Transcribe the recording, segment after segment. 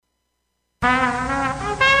Welcome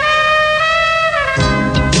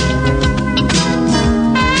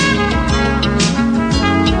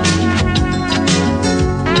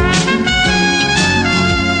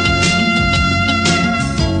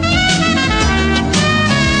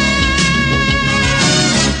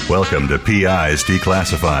to PI's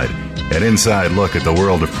Declassified, an inside look at the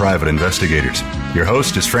world of private investigators. Your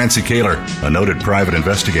host is Francie Kaler, a noted private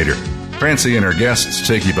investigator. Francie and her guests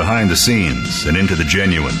take you behind the scenes and into the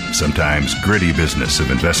genuine, sometimes gritty business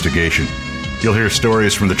of investigation. You'll hear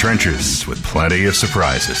stories from the trenches with plenty of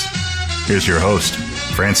surprises. Here's your host,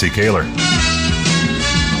 Francie Kaler.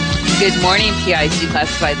 Good morning, PI's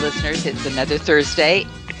Declassified listeners. It's another Thursday.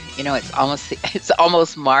 You know, it's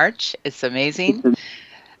almost March. It's amazing.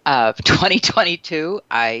 2022.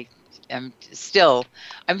 I'm still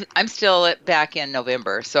back in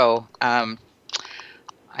November. So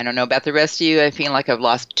I don't know about the rest of you. I feel like I've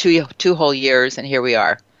lost two whole years, and here we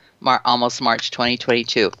are, almost March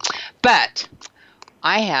 2022. But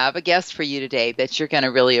I have a guest for you today that you're going to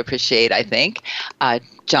really appreciate, I think.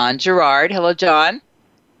 John Gerard. Hello, John.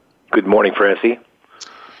 Good morning, Francie.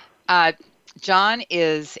 John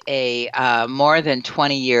is a more than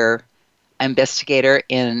 20-year investigator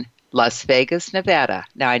in Las Vegas, Nevada.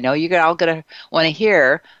 Now, I know you're all going to want to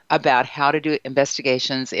hear about how to do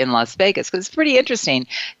investigations in Las Vegas, because it's pretty interesting,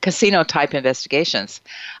 casino-type investigations.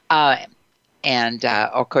 And,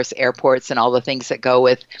 of course, airports and all the things that go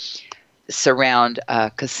with surround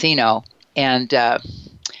casino. And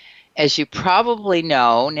as you probably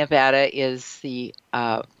know, Nevada is the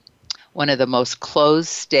one of the most closed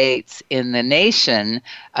states in the nation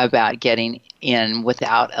about getting in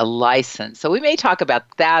without a license. So we may talk about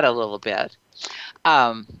that a little bit.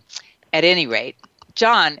 At any rate,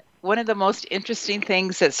 John, one of the most interesting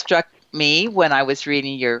things that struck me when I was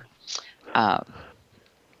reading your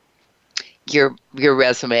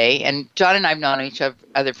resume, and John and I have known each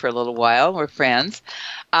other for a little while, we're friends,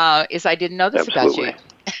 is I didn't know this Absolutely.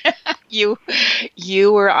 about you.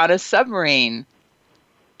 You were on a submarine.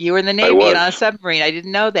 You were in the Navy and on a submarine. I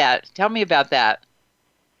didn't know that. Tell me about that.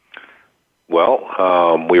 Well,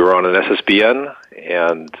 we were on an SSBN,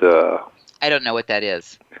 and I don't know what that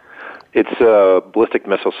is. It's a ballistic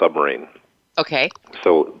missile submarine. Okay.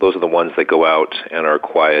 So those are the ones that go out and are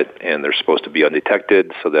quiet, and they're supposed to be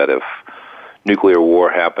undetected, so that if nuclear war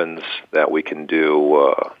happens, that we can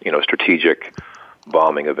do strategic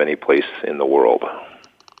bombing of any place in the world.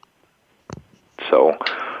 So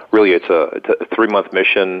really, it's a 3-month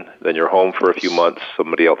mission, then you're home for a few months,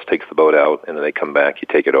 somebody else takes the boat out, and then they come back, you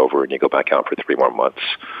take it over, and you go back out for 3 more months.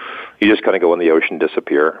 You just kind of go in the ocean,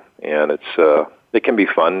 disappear, and it can be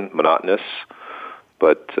fun, monotonous,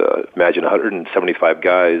 but imagine 175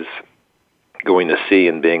 guys going to sea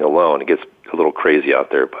and being alone. It gets a little crazy out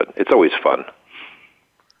there, but it's always fun.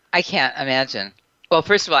 I can't imagine. Well,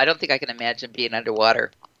 first of all, I don't think I can imagine being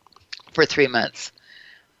underwater for 3 months,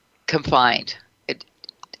 confined.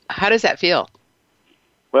 How does that feel?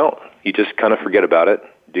 Well, you just kind of forget about it,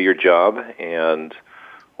 do your job, and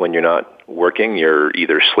when you're not working, you're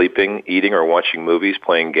either sleeping, eating, or watching movies,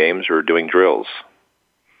 playing games, or doing drills.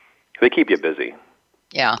 They keep you busy.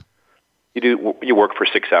 Yeah. You work for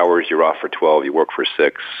 6 hours, you're off for 12, you work for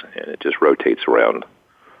 6, and it just rotates around.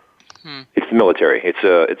 It's the military.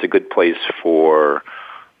 It's a good place for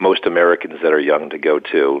most Americans that are young to go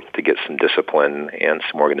to get some discipline and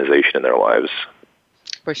some organization in their lives.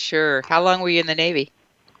 For sure. How long were you in the Navy?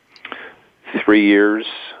 3 years,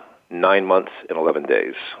 9 months, and 11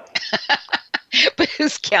 days. But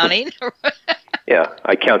who's counting? Yeah,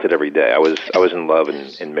 I counted every day. I was in love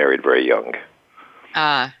and married very young.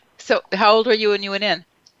 So how old were you when you went in?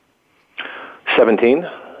 17.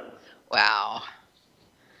 Wow.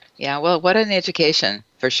 Yeah, well, what an education,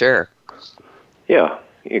 for sure. Yeah,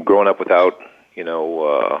 growing up without,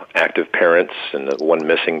 active parents and one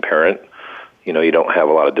missing parent, you don't have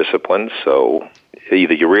a lot of discipline, so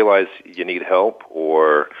either you realize you need help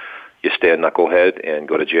or you stay a knucklehead and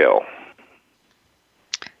go to jail.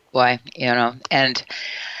 Why, and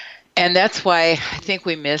that's why I think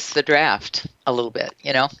we miss the draft a little bit,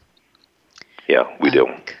 Yeah, we do.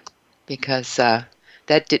 Because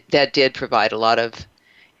that did provide a lot of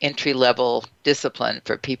entry-level discipline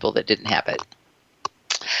for people that didn't have it.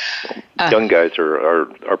 Young guys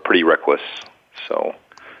are pretty reckless, so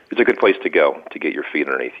it's a good place to go to get your feet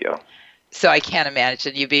underneath you. So I can't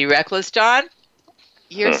imagine you be reckless, John.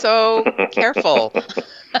 You're so careful.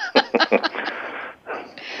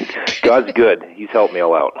 God's good. He's helped me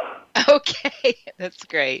all out. Okay, that's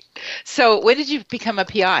great. So when did you become a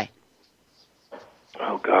PI?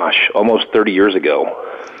 Oh, gosh, almost 30 years ago.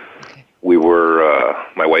 Okay.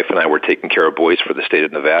 my wife and I were taking care of boys for the state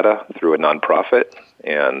of Nevada through a nonprofit,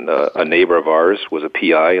 and a neighbor of ours was a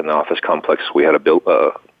PI in the office complex we had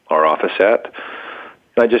our office at.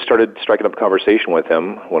 And I just started striking up a conversation with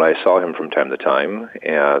him when I saw him from time to time,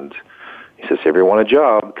 and he says, "If you want a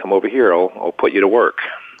job, come over here. I'll put you to work."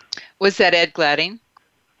 Was that Ed Gladding?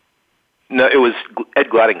 No, it was Ed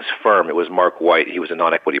Gladding's firm. It was Mark White. He was a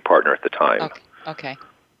non-equity partner at the time. Okay.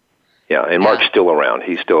 Yeah, and Mark's still around.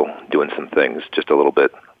 He's still doing some things, just a little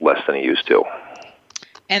bit less than he used to.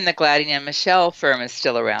 And the Gladding and Michelle firm is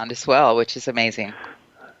still around as well, which is amazing.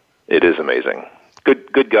 It is amazing.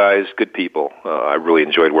 Good guys, good people. I really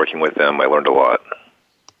enjoyed working with them. I learned a lot.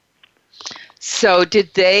 So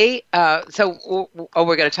did they? What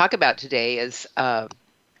we're going to talk about today is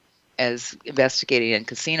as investigating in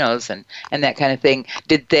casinos and that kind of thing.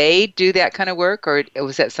 Did they do that kind of work, or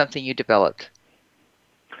was that something you developed?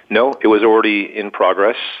 No, it was already in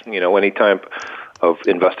progress. Any type of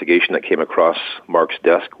investigation that came across Mark's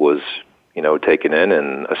desk was, taken in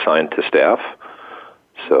and assigned to staff.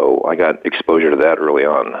 So I got exposure to that early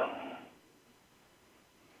on.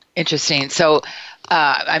 Interesting. So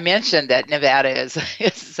I mentioned that Nevada is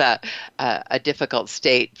a difficult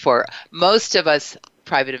state for most of us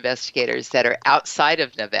private investigators that are outside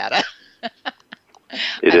of Nevada.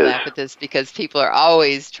 I laugh at this because people are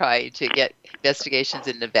always trying to get investigations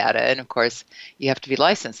in Nevada, and of course you have to be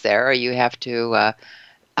licensed there, or you have to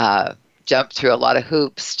jump through a lot of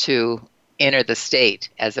hoops to enter the state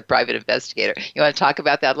as a private investigator. You want to talk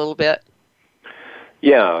about that a little bit?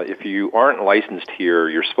 Yeah, if you aren't licensed here,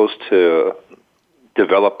 you're supposed to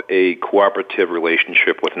develop a cooperative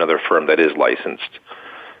relationship with another firm that is licensed,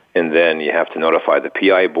 and then you have to notify the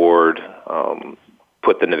PI board,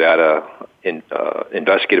 put the Nevada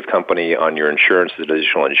investigative company on your insurance as an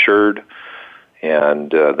additional insured, and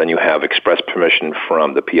then you have express permission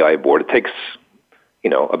from the PI board. It takes,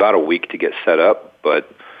 about a week to get set up,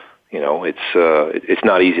 but it's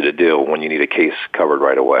not easy to do when you need a case covered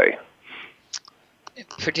right away.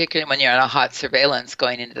 Particularly when you're on a hot surveillance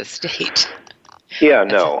going into the state. Yeah,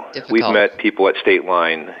 no. We've met people at state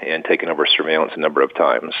line and taken over surveillance a number of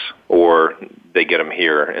times, or they get them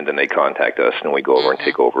here and then they contact us and we go over and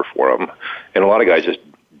take over for them. And a lot of guys just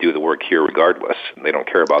do the work here regardless. They don't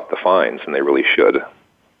care about the fines, and they really should.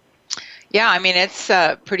 Yeah, I mean, it's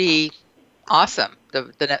pretty awesome,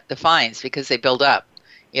 the fines, because they build up.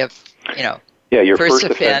 You have, Yeah, your first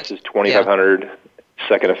offense is $2,500. Yeah.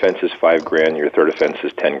 Second offense is $5,000. Your third offense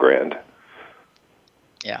is $10,000.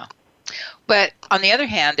 Yeah. But on the other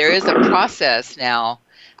hand, there is a process now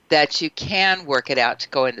that you can work it out to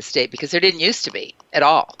go in the state, because there didn't used to be at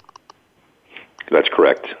all. That's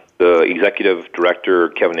correct. The executive director,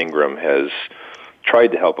 Kevin Ingram, has tried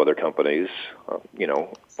to help other companies.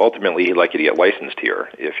 Ultimately, he'd like you to get licensed here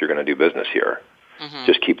if you're going to do business here. Mm-hmm.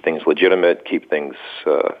 Just keep things legitimate, keep things,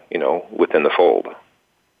 within the fold.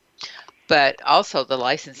 But also the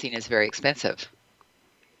licensing is very expensive.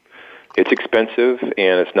 It's expensive,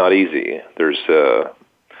 and it's not easy. There's a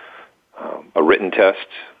written test,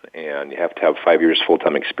 and you have to have 5 years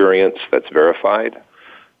full-time experience that's verified.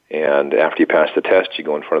 And after you pass the test, you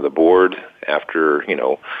go in front of the board. After,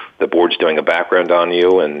 the board's doing a background on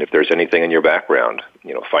you, and if there's anything in your background,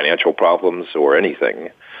 financial problems or anything,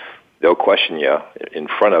 they'll question you in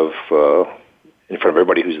front of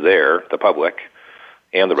everybody who's there, the public,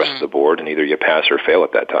 and the rest of the board, and either you pass or fail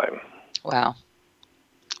at that time. Wow.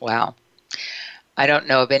 I don't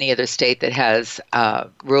know of any other state that has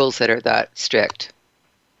rules that are that strict.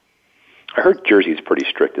 I heard Jersey's pretty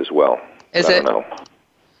strict as well. Is it? I don't know.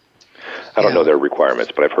 I don't know their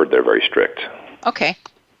requirements, but I've heard they're very strict. Okay.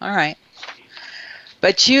 All right.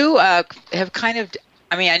 But you have kind of,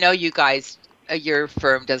 I know you guys, your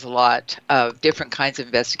firm does a lot of different kinds of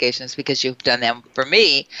investigations because you've done them for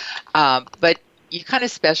me, but you kind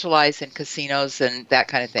of specialize in casinos and that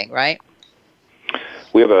kind of thing, right?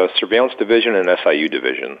 We have a surveillance division and an SIU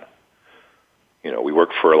division. We work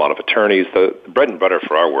for a lot of attorneys. The bread and butter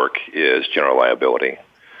for our work is general liability.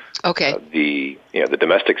 Okay. The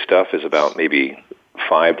domestic stuff is about maybe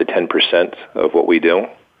 5 to 10% of what we do.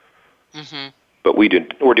 Mm-hmm. But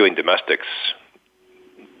we're doing domestics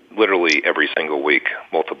literally every single week,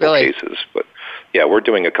 multiple cases. But yeah, we're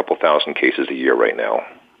doing a couple thousand cases a year right now.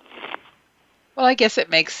 Well, I guess it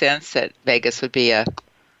makes sense that Vegas would be a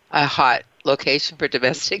hot location for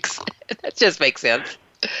domestics. That just makes sense.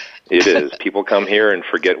 It is. People come here and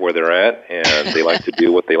forget where they're at, and they like to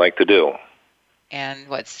do what they like to do. And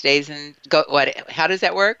what stays in how does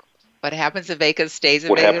that work? What happens in Vegas stays in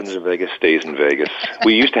Vegas? Vegas? What happens in Vegas stays in Vegas.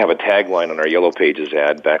 We used to have a tagline on our Yellow Pages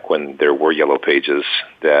ad back when there were Yellow Pages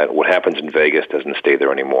that what happens in Vegas doesn't stay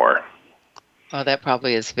there anymore. Well, that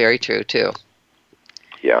probably is very true, too.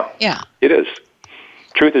 Yeah. Yeah. It is.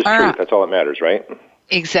 Truth is All truth. right. That's all that matters, right?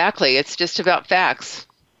 Exactly. It's just about facts,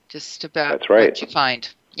 just about That's right. what you find.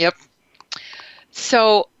 Yep.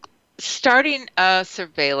 So, starting a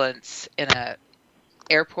surveillance in a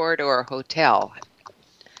airport or a hotel,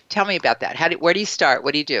 tell me about that. Where do you start?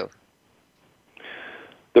 What do you do?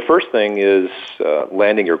 The first thing is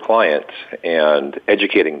landing your client and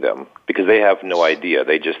educating them because they have no idea.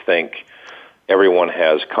 They just think everyone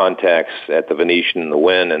has contacts at the Venetian and the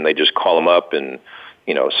Wynn, and they just call them up and,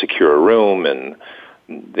 secure a room, and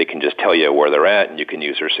they can just tell you where they're at, and you can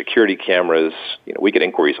use their security cameras. We get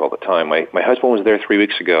inquiries all the time. My husband was there 3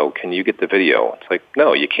 weeks ago. Can you get the video? It's like,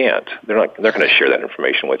 no, you can't. They're not going to share that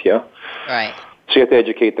information with you. Right. So you have to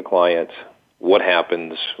educate the client, what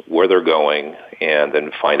happens, where they're going, and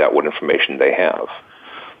then find out what information they have.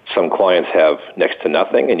 Some clients have next to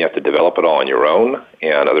nothing, and you have to develop it all on your own,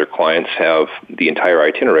 and other clients have the entire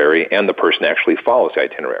itinerary, and the person actually follows the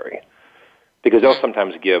itinerary. Because they'll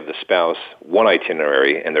sometimes give the spouse one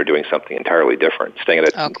itinerary, and they're doing something entirely different, staying at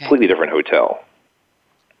a completely different hotel.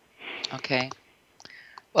 Okay.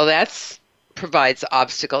 Well, that provides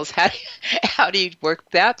obstacles. How do you work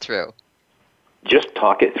that through? Just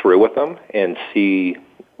talk it through with them and see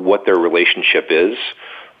what their relationship is.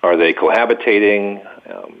 Are they cohabitating?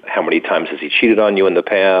 How many times has he cheated on you in the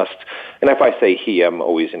past? And if I say he, I'm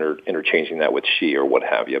always interchanging that with she or what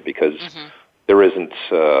have you, because there isn't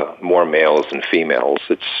more males than females.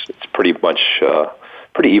 It's pretty much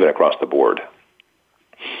pretty even across the board.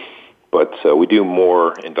 But we do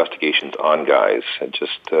more investigations on guys. It's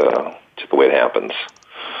just the way it happens.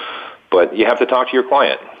 But you have to talk to your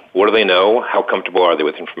client. What do they know? How comfortable are they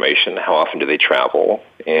with information? How often do they travel?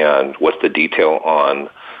 And what's the detail on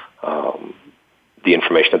the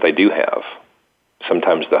information that they do have?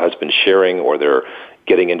 Sometimes the husband's sharing, or they're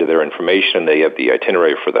getting into their information. They have the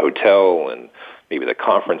itinerary for the hotel and maybe the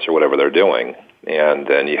conference or whatever they're doing. And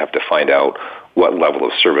then you have to find out what level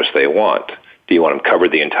of service they want. Do you want them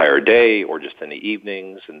covered the entire day or just in the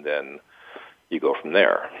evenings? And then you go from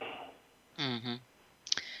there. Mm-hmm.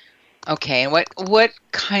 Okay, and what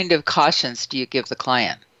kind of cautions do you give the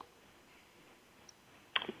client?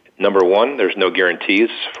 Number one, there's no guarantees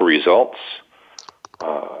for results.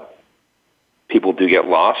 People do get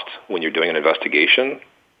lost when you're doing an investigation.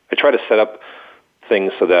 I try to set up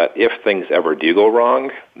things so that if things ever do go wrong,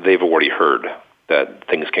 they've already heard that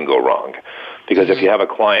things can go wrong. Because if you have a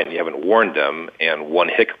client and you haven't warned them and one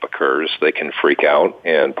hiccup occurs, they can freak out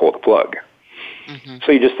and pull the plug.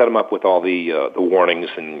 So you just set them up with all the warnings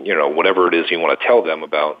and, whatever it is you want to tell them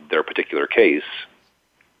about their particular case.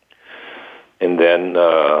 And then,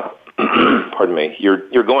 pardon me,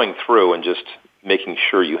 you're going through and just making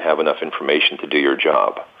sure you have enough information to do your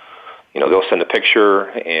job. They'll send a picture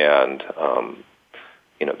and,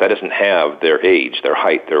 that doesn't have their age, their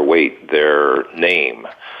height, their weight, their name,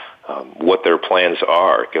 what their plans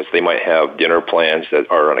are, because they might have dinner plans that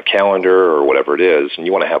are on a calendar or whatever it is, and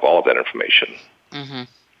you want to have all of that information. And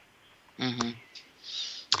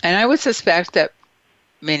I would suspect that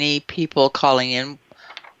many people calling in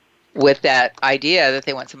with that idea that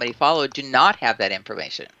they want somebody followed do not have that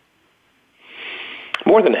information.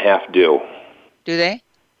 More than half do. Do they?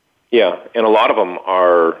 Yeah, and a lot of them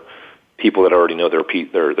are people that already know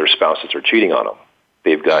their spouses are cheating on them.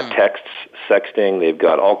 They've got texts, sexting, they've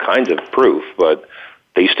got all kinds of proof, but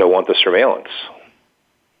they still want the surveillance.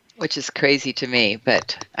 Which is crazy to me,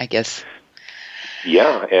 but I guess.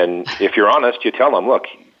 Yeah, and if you're honest, you tell them, look,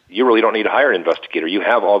 you really don't need to hire an investigator. You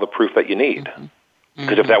have all the proof that you need.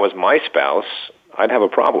 Because if that was my spouse, I'd have a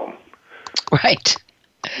problem. Right.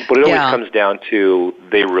 But it always comes down to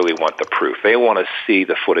they really want the proof. They want to see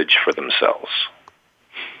the footage for themselves.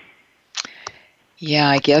 Yeah,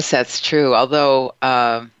 I guess that's true. Although,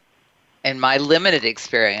 in my limited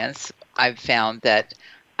experience, I've found that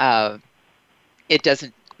it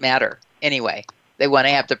doesn't matter anyway. They want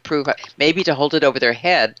to have the proof, maybe to hold it over their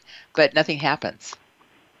head, but nothing happens.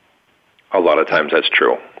 A lot of times that's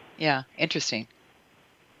true. Yeah, interesting.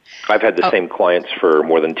 I've had the same clients for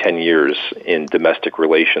more than 10 years in domestic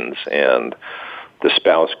relations, and the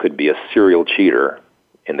spouse could be a serial cheater,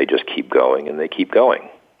 and they just keep going, and they keep going.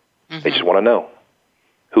 They just want to know.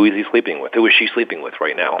 Who is he sleeping with? Who is she sleeping with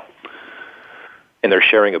right now? And they're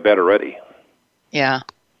sharing a bed already. Yeah.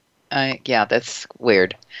 Yeah, that's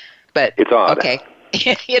weird. But it's odd. Okay.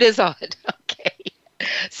 It is odd. Okay.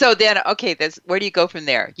 So then, where do you go from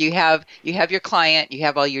there? You have your client, you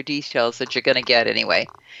have all your details that you're going to get anyway.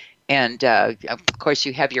 And, of course,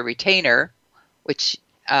 you have your retainer, which,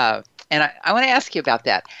 and I want to ask you about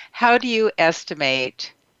that. How do you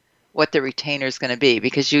estimate what the retainer is going to be?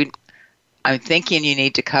 Because I'm thinking you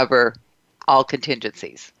need to cover all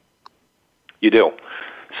contingencies. You do.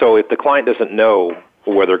 So if the client doesn't know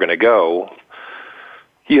where they're going to go,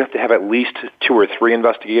 you have to have at least 2 or 3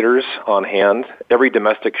 investigators on hand. Every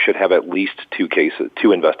domestic should have at least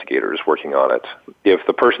 2 investigators working on it. If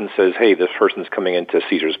the person says, hey, this person's coming into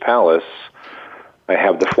Caesar's Palace, I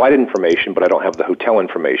have the flight information, but I don't have the hotel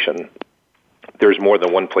information, there's more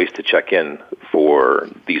than one place to check in for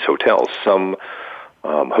these hotels. Some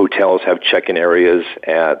hotels have check-in areas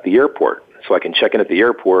at the airport, so I can check in at the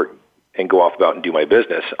airport and go off about and do my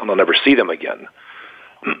business, and I'll never see them again.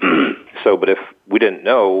 But if we didn't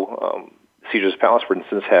know, Caesar's Palace, for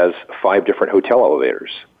instance, has 5 different hotel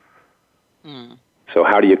elevators. So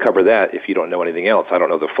how do you cover that if you don't know anything else? I don't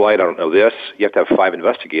know the flight, I don't know this. You have to have 5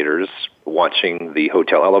 investigators watching the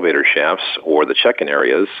hotel elevator shafts or the check-in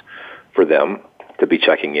areas for them to be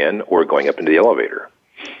checking in or going up into the elevator.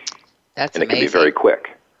 That's and amazing. It can be very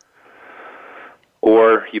quick.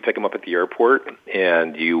 Or you pick them up at the airport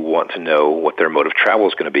and you want to know what their mode of travel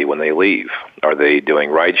is going to be when they leave. Are they doing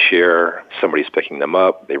rideshare? Somebody's picking them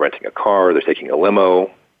up? Are they renting a car? They're taking a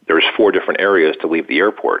limo? There's 4 different areas to leave the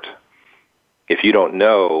airport. If you don't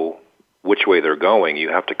know which way they're going, you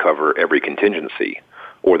have to cover every contingency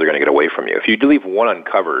or they're going to get away from you. If you leave one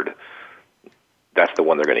uncovered, that's the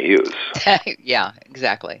one they're going to use. Yeah,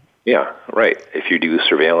 exactly. Yeah, right. If you do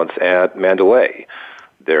surveillance at Mandalay,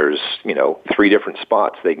 there's, 3 different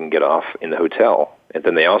spots they can get off in the hotel. And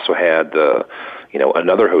then they also had,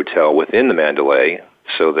 another hotel within the Mandalay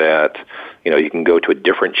so that, you can go to a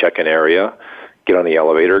different check-in area, get on the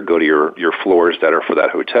elevator, go to your floors that are for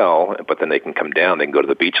that hotel, but then they can come down. They can go to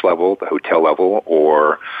the beach level, the hotel level,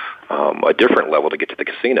 or a different level to get to the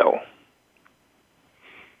casino.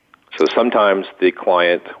 So sometimes the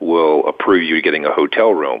client will approve you getting a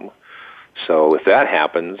hotel room. So if that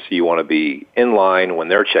happens, you want to be in line when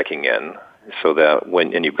they're checking in so that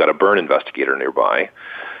and you've got a burn investigator nearby,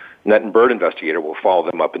 and that burn investigator will follow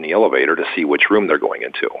them up in the elevator to see which room they're going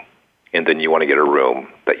into. And then you want to get a room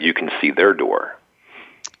that you can see their door.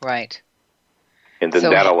 Right. And then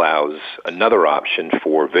that allows another option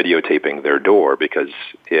for videotaping their door, because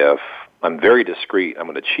if I'm very discreet, I'm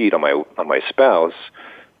going to cheat on my spouse,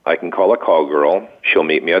 I can call a call girl. She'll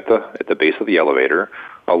meet me at the base of the elevator.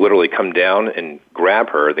 I'll literally come down and grab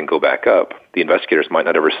her, then go back up. The investigators might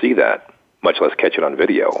not ever see that, much less catch it on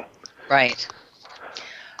video. Right.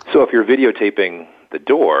 So if you're videotaping the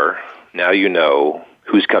door, now you know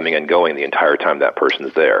who's coming and going the entire time that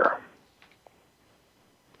person's there.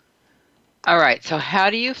 All right. So how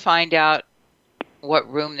do you find out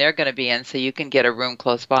what room they're going to be in so you can get a room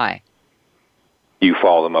close by? You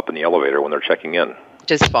follow them up in the elevator when they're checking in.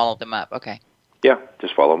 Just follow them up. Okay. Yeah,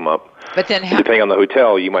 just follow them up. But then depending on the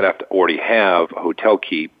hotel, you might have to already have a hotel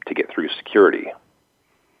key to get through security.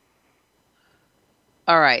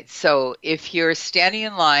 All right. So if you're standing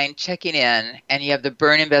in line checking in and you have the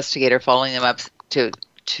burn investigator following them up to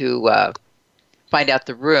find out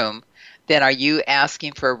the room, then are you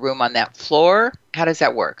asking for a room on that floor? How does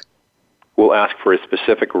that work? We'll ask for a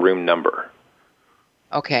specific room number.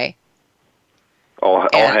 Okay. I'll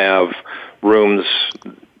have rooms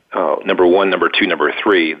number 1, number 2, number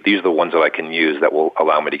 3. These are the ones that I can use that will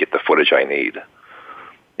allow me to get the footage I need.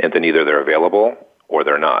 And then either they're available or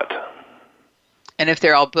they're not. And if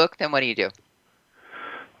they're all booked, then what do you do?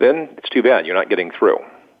 Then it's too bad. You're not getting through.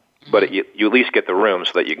 Mm-hmm. But you at least get the room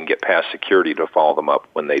so that you can get past security to follow them up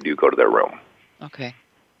when they do go to their room. Okay.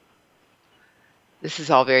 This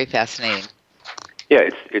is all very fascinating. Yeah,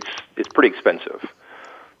 it's pretty expensive.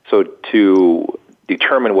 So to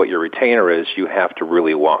determine what your retainer is, you have to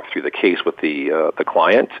really walk through the case with the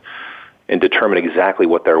client and determine exactly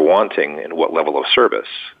what they're wanting and what level of service.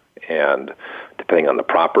 And depending on the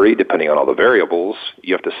property, depending on all the variables,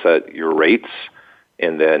 you have to set your rates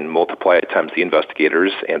and then multiply it times the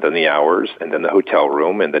investigators and then the hours and then the hotel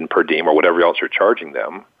room and then per diem or whatever else you're charging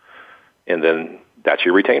them. And then that's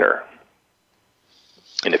your retainer.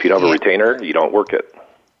 And if you don't have a retainer, you don't work it.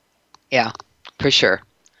 Yeah, for sure.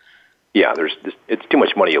 Yeah, it's too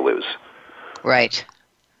much money you lose. Right.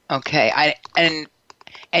 Okay.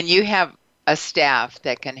 And you have a staff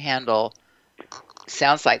that can handle,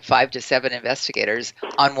 sounds like 5 to 7 investigators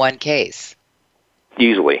on one case.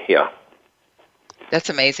 Easily, yeah. That's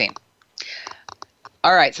amazing.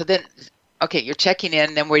 All right. So then, okay, you're checking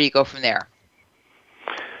in. Then where do you go from there?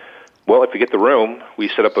 Well, if you get the room, we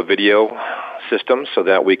set up a video system so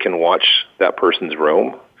that we can watch that person's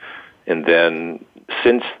room. And then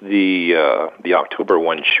since the October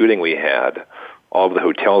 1 shooting we had, all of the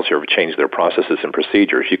hotels here have changed their processes and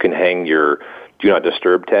procedures. You can hang your Do Not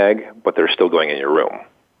Disturb tag, but they're still going in your room.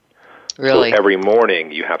 Really? So every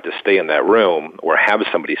morning you have to stay in that room or have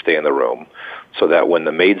somebody stay in the room so that when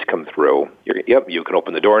the maids come through, you can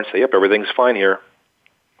open the door and say, yep, everything's fine here.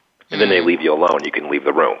 And then they leave you alone. You can leave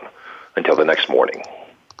the room until the next morning.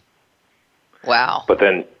 Wow. But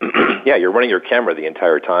then, you're running your camera the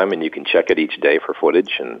entire time, and you can check it each day for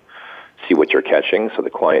footage and see what you're catching so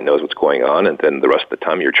the client knows what's going on, and then the rest of the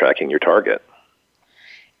time you're tracking your target.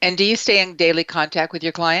 And do you stay in daily contact with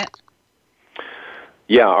your client?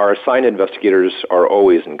 Yeah, our assigned investigators are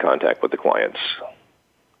always in contact with the clients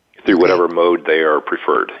through whatever mode they are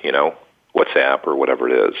preferred, WhatsApp or whatever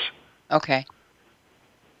it is. Okay.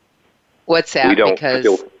 WhatsApp because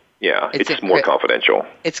it's more confidential.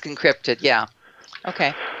 It's encrypted, yeah.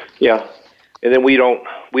 Okay. Yeah. And then we don't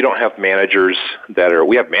have managers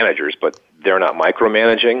we have managers, but they're not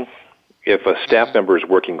micromanaging. If a staff member is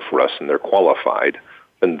working for us and they're qualified,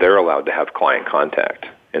 then they're allowed to have client contact,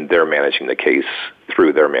 and they're managing the case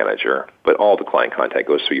through their manager. But all the client contact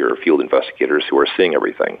goes through your field investigators who are seeing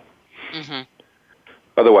everything. Mm-hmm.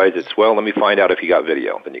 Otherwise, it's, let me find out if you got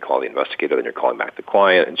video. Then you call the investigator, then you're calling back the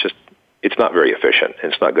client. It's not very efficient,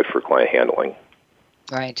 and it's not good for client handling.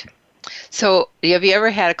 Right. So have you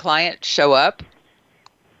ever had a client show up?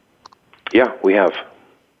 Yeah, we have.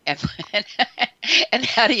 And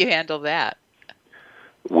how do you handle that?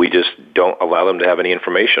 We just don't allow them to have any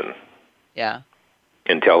information. Yeah.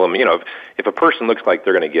 And tell them, if a person looks like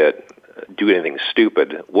they're going to do anything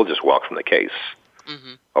stupid, we'll just walk from the case.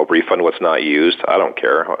 Mm-hmm. I'll refund what's not used. I don't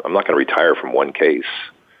care. I'm not going to retire from one case.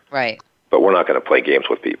 Right. But we're not going to play games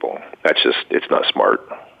with people. It's not smart.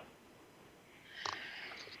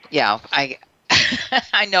 Yeah, I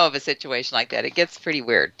know of a situation like that. It gets pretty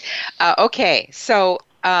weird. Okay, so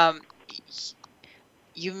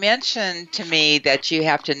you mentioned to me that you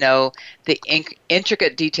have to know the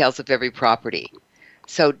intricate details of every property.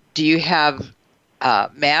 So do you have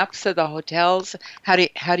maps of the hotels? How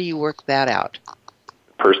do you work that out?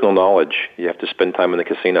 Personal knowledge. You have to spend time in the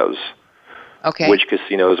casinos. Okay. Which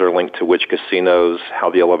casinos are linked to which casinos,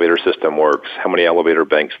 how the elevator system works, how many elevator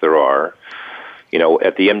banks there are.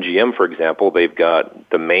 At the MGM, for example, they've got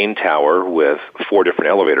the main tower with 4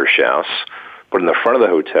 different elevator shafts, but in the front of the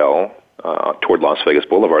hotel, toward Las Vegas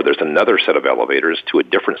Boulevard, there's another set of elevators to a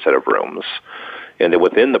different set of rooms. And then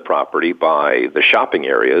within the property, by the shopping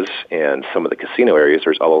areas and some of the casino areas,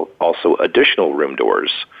 there's also additional room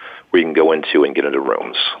doors where you can go into and get into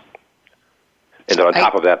rooms. And then on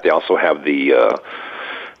top of that, they also have the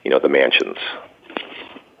mansions.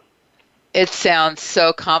 It sounds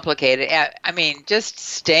so complicated. I mean, just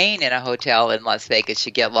staying in a hotel in Las Vegas,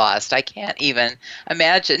 you get lost. I can't even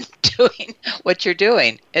imagine doing what you're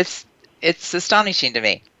doing. It's astonishing to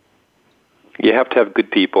me. You have to have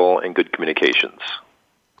good people and good communications.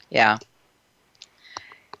 Yeah.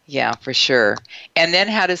 Yeah, for sure. And then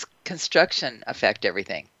how does construction affect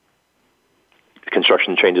everything?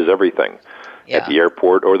 Construction changes everything. Yeah. At the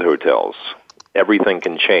airport or the hotels. Everything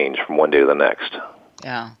can change from one day to the next.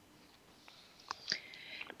 Yeah.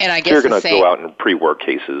 And I guess you're going to go out and pre-work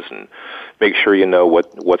cases and make sure you know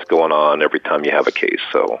what's going on every time you have a case.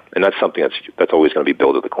 So, and that's something that's always going to be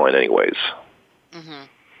billed to the client anyways. Mm-hmm.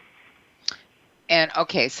 And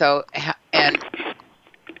okay, so and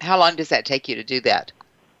how long does that take you to do that?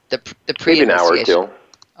 The pre-investigation? Maybe an hour or two.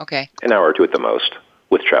 Okay. An hour or two at the most,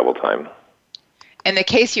 with travel time. And the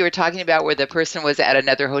case you were talking about where the person was at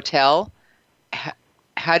another hotel,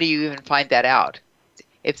 how do you even find that out?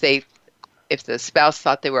 If the spouse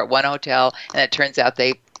thought they were at one hotel and it turns out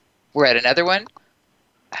they were at another one,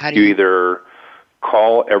 how do you either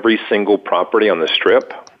call every single property on the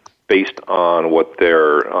Strip based on what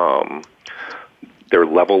their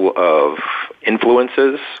level of influence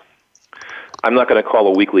is. I'm not going to call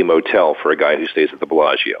a weekly motel for a guy who stays at the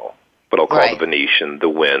Bellagio, but I'll call the Venetian, the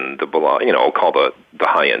Wynn, the Bellagio. I'll call the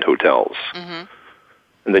high-end hotels. Mm-hmm.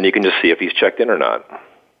 And then you can just see if he's checked in or not.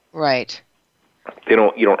 Right. You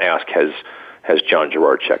don't ask, has John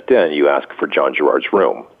Gerard checked in? You ask for John Gerard's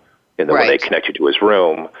room. And then when they connect you to his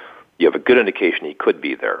room, you have a good indication he could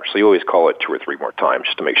be there. So you always call it 2 or 3 more times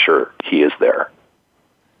just to make sure he is there.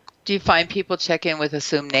 Do you find people check in with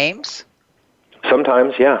assumed names?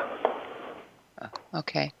 Sometimes, yeah.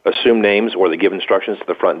 Okay. Assume names, or they give instructions to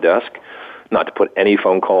the front desk not to put any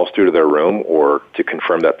phone calls through to their room or to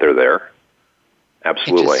confirm that they're there.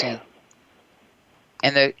 Absolutely. Interesting.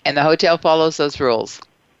 And the hotel follows those rules?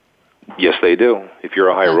 Yes, they do. If you're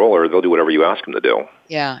a high roller, they'll do whatever you ask them to do.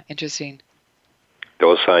 Yeah, interesting.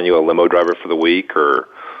 They'll assign you a limo driver for the week or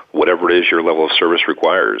whatever it is your level of service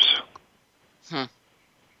requires.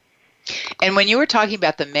 And when you were talking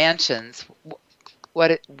about the mansions,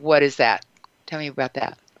 what is that? Tell me about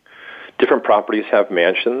that. different properties have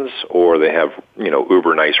mansions, or they have,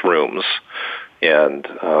 uber nice rooms, and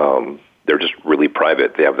they're just really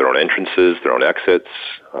private. They have their own entrances, their own exits,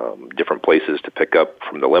 different places to pick up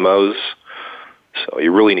from the limos. So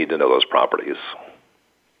you really need to know those properties.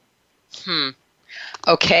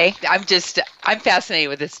 Okay. I'm fascinated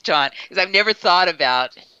with this, John, because I've never thought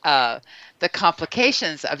about the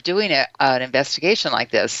complications of doing an investigation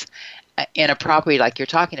like this in a property like you're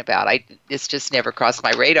talking about. It's just never crossed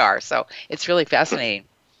my radar. So it's really fascinating.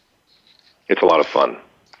 It's a lot of fun.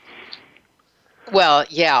 Well,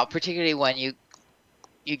 yeah, particularly when you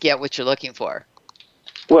get what you're looking for.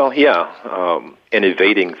 Well, yeah, and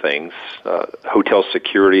evading things. Hotel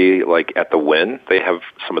security, like at the Wynn, they have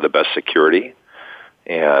some of the best security,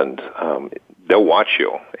 and they'll watch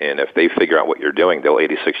you. And if they figure out what you're doing, they'll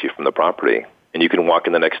 86 you from the property. And you can walk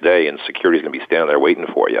in the next day, and security's going to be standing there waiting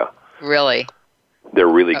for you. Really? They're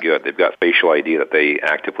really good. They've got facial ID that they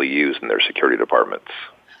actively use in their security departments.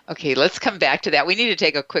 Okay, let's come back to that. We need to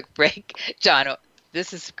take a quick break. John,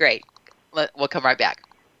 this is great. We'll come right back.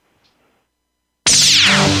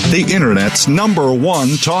 The Internet's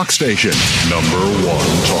 #1 talk station.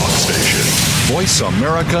 #1 talk station.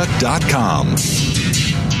 VoiceAmerica.com.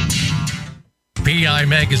 PI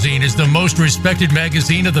Magazine is the most respected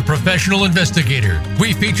magazine of the professional investigator.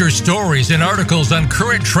 We feature stories and articles on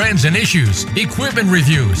current trends and issues, equipment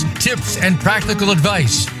reviews, tips, and practical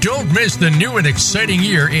advice. Don't miss the new and exciting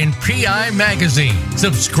year in PI Magazine.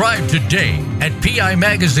 Subscribe today at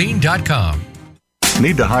PIMagazine.com.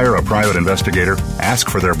 Need to hire a private investigator? Ask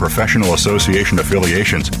for their professional association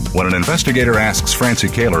affiliations. When an investigator asks Francie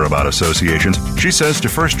Kaler about associations, she says to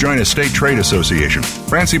first join a state trade association.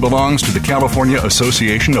 Francie belongs to the California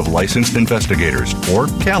Association of Licensed Investigators, or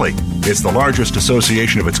CALI. It's the largest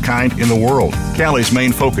association of its kind in the world. CALI's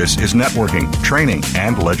main focus is networking, training,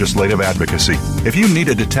 and legislative advocacy. If you need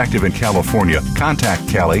a detective in California, contact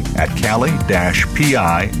CALI at cali-pi.org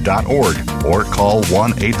or call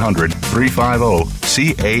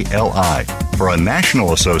 1-800-350-CALI. For a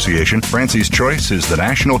national association, Francie's choice is the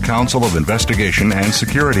National Council of Investigation and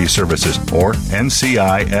Security Services, or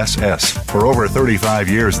NCISS. For over 35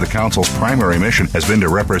 years, the Council's primary mission has been to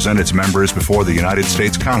represent its members before the United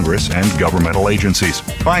States Congress and governmental agencies.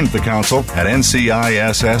 Find the Council at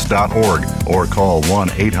nciss.org or call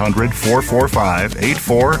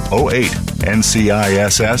 1-800-445-8408.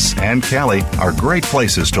 NCISS and CALI are great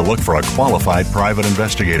places to look for a qualified private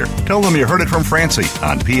investigator. Tell them you heard it from Francie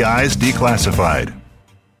on PI's Declassified.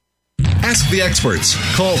 Ask the experts.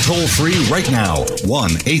 Call toll-free right now,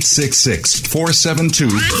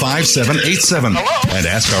 1-866-472-5787. And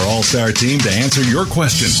ask our All-Star team to answer your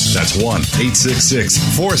question. That's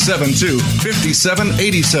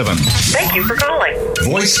 1-866-472-5787. Thank you for calling.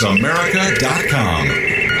 VoiceAmerica.com.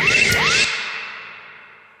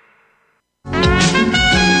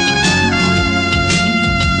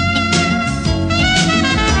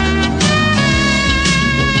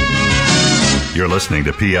 You're listening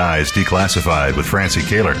to PI's Declassified with Francie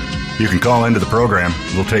Kaler. You can call into the program.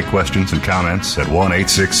 We'll take questions and comments at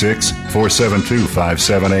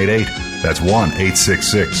 1-866-472-5788. That's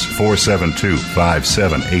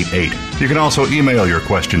 1-866-472-5788. You can also email your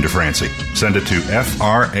question to Francie. Send it to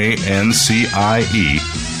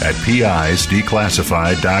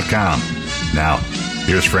francie@pisdeclassified.com. Now,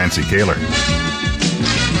 here's Francie Kaler.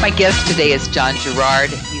 My guest today is John Gerard.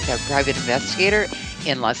 He's a private investigator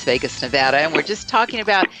in Las Vegas, Nevada, and we're just talking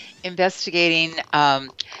about investigating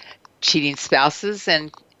cheating spouses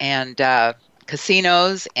and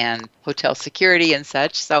casinos and hotel security and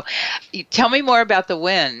such. So tell me more about the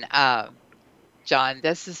Wynn, John.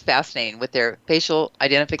 This is fascinating with their facial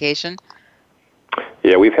identification.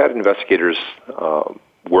 Yeah, we've had investigators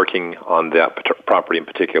working on that property in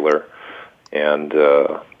particular. And,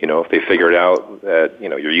 if they figured out that,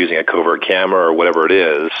 you're using a covert camera or whatever it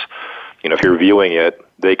is, if you're viewing it,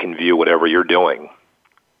 they can view whatever you're doing.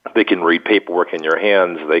 They can read paperwork in your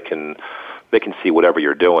hands. They can see whatever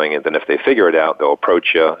you're doing. And then if they figure it out, they'll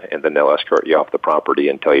approach you, and then they'll escort you off the property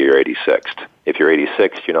until you're 86th. If you're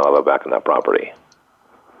 86th, you're not allowed back on that property.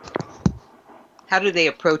 How do they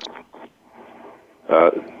approach?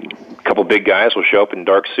 A couple big guys will show up in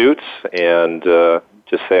dark suits and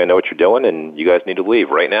just say, I know what you're doing, and you guys need to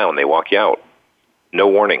leave right now, and they walk you out. No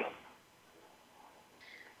warning.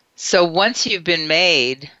 So once you've been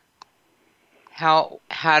made, how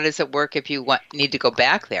does it work if you need to go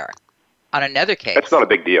back there on another case? That's not a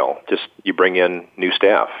big deal. Just you bring in new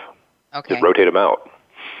staff. Okay. Just rotate them out.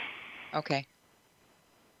 Okay.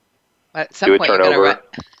 At some Do a point turnover,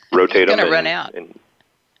 rotate them. You're going to run out.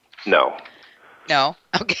 No. No?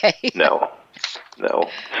 Okay. No. No.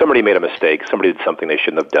 Somebody made a mistake. Somebody did something they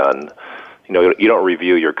shouldn't have done. You don't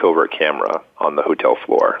review your covert camera on the hotel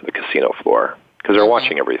floor, the casino floor, because they're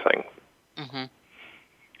watching everything. Mm-hmm.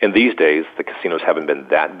 And these days, the casinos haven't been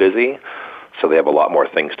that busy, so they have a lot more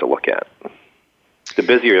things to look at. The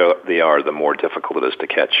busier they are, the more difficult it is to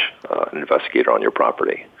catch an investigator on your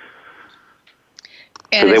property.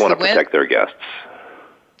 Because they want to protect their guests.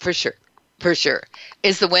 For sure. For sure.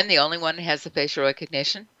 Is the Wynn the only one that has the facial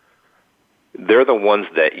recognition? They're the ones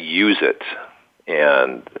that use it,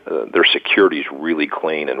 and their security is really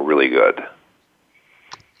clean and really good.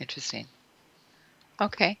 Interesting.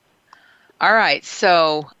 Okay. All right.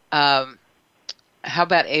 So how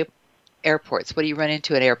about airports? What do you run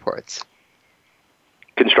into at airports?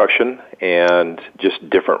 Construction and just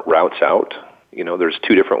different routes out. There's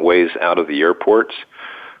 2 different ways out of the airport,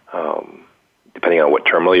 depending on what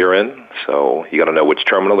terminal you're in. So you got to know which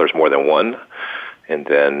terminal. There's more than one. And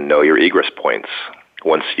then know your egress points.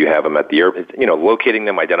 Once you have them at the airport, locating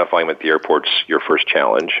them, identifying them at the airport's your first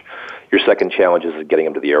challenge. Your second challenge is getting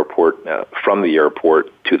them to the airport, from the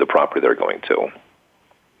airport to the property they're going to.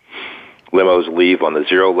 Limos leave on the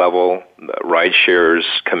 0 level. Ride shares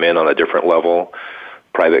come in on a different level.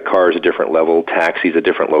 Private cars a different level. Taxis a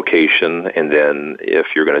different location. And then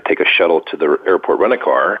if you're going to take a shuttle to the airport, rent a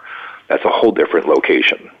car, that's a whole different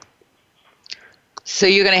location. So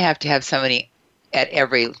you're going to have somebody at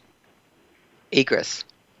every egress?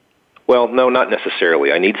 Well, no, not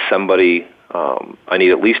necessarily. I need somebody, I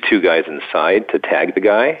need at least 2 guys inside to tag the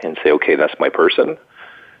guy and say, okay, that's my person.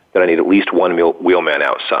 Then I need at least 1 wheelman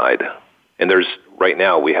outside. And right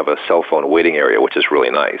now we have a cell phone waiting area, which is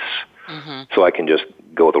really nice. Mm-hmm. So I can just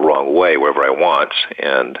go the wrong way wherever I want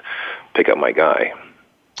and pick up my guy.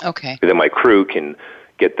 Okay. And then my crew can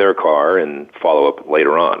get their car and follow up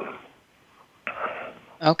later on.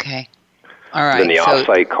 Okay. All right. Then the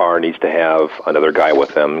off-site car needs to have another guy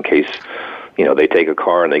with them in case, they take a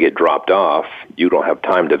car and they get dropped off. You don't have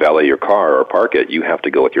time to valet your car or park it. You have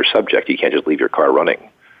to go with your subject. You can't just leave your car running.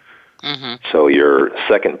 Mm-hmm. So your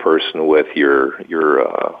second person with your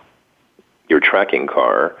tracking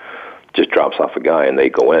car just drops off a guy, and they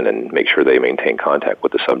go in and make sure they maintain contact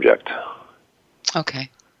with the subject. Okay.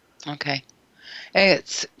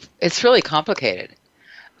 It's really complicated.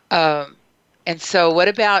 And so what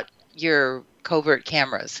about your covert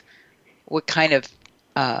cameras? What kind of,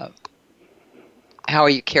 how are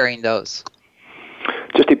you carrying those?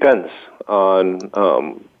 Just depends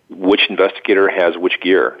on which investigator has which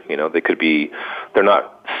gear. They're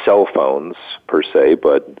not cell phones per se,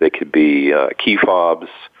 but they could be key fobs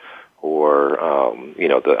or,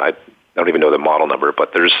 I don't even know the model number,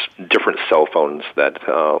 but there's different cell phones that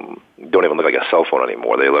don't even look like a cell phone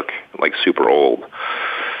anymore. They look like super old.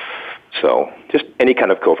 So just any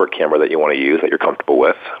kind of covert camera that you want to use that you're comfortable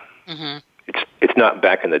with. Mm-hmm. It's not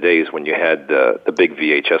back in the days when you had the big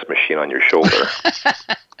VHS machine on your shoulder.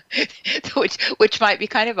 which might be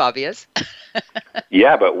kind of obvious.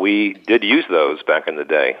 Yeah, but we did use those back in the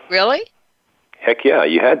day. Really? Heck yeah,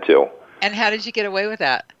 you had to. And how did you get away with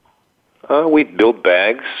that? We'd build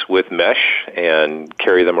bags with mesh and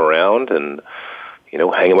carry them around and,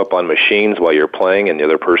 hang them up on machines while you're playing and the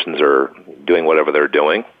other persons are doing whatever they're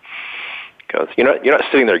doing. Because you're not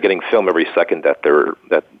sitting there getting film every second that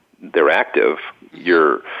they're active.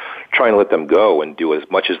 You're trying to let them go and do as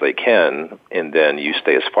much as they can, and then you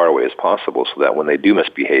stay as far away as possible so that when they do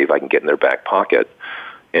misbehave, I can get in their back pocket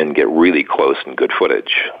and get really close and good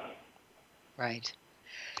footage. Right.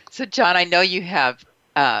 So, John, I know you have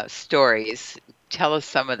stories. Tell us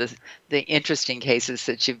some of the interesting cases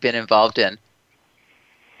that you've been involved in.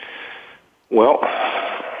 Well,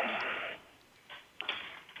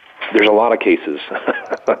 there's a lot of cases.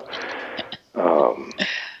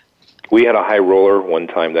 We had a high roller one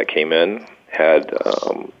time that came in, had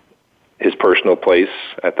his personal place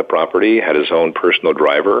at the property, had his own personal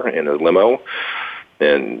driver in a limo,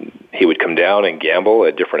 and he would come down and gamble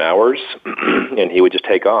at different hours, and he would just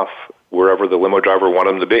take off wherever the limo driver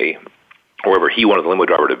wanted him to be, wherever he wanted the limo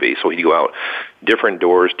driver to be. So he'd go out different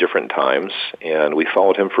doors, different times, and we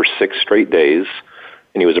followed him for 6 straight days,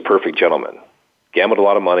 and he was a perfect gentleman. Gambled a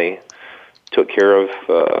lot of money, took care of,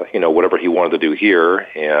 whatever he wanted to do here,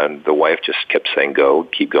 and the wife just kept saying, go,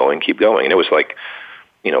 keep going, keep going. And it was like,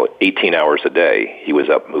 18 hours a day, he was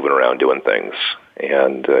up moving around doing things.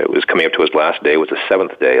 And it was coming up to his last day. It was the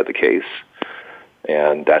 7th day of the case.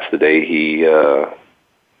 And that's the day he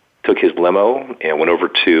took his limo and went over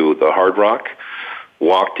to the Hard Rock,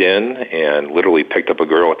 walked in and literally picked up a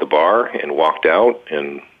girl at the bar and walked out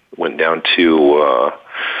and went down to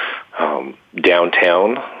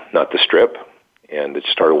downtown, not the Strip, and just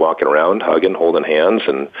started walking around, hugging, holding hands,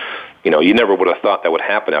 and You never would have thought that would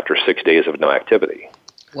happen after 6 days of no activity.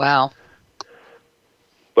 Wow.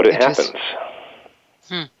 But it happens.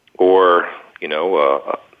 Or,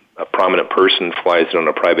 a prominent person flies in on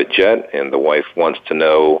a private jet, and the wife wants to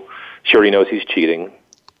know, she already knows he's cheating.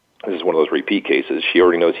 This is one of those repeat cases. She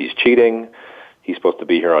already knows he's cheating. He's supposed to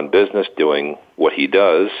be here on business doing what he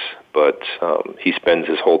does, but he spends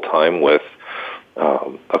his whole time with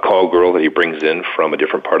a call girl that he brings in from a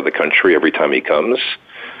different part of the country every time he comes.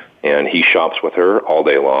 And he shops with her all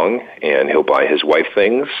day long, and he'll buy his wife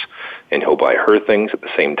things, and he'll buy her things at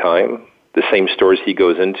the same time. The same stores he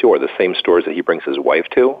goes into are the same stores that he brings his wife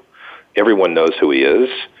to. Everyone knows who he is.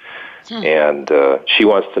 And she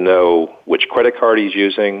wants to know which credit card he's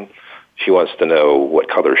using. She wants to know what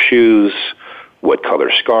color shoes, what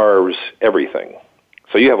color scarves, everything.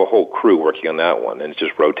 So you have a whole crew working on that one, and it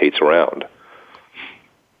just rotates around.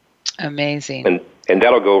 Amazing. And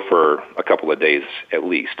that'll go for a couple of days at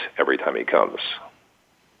least every time he comes.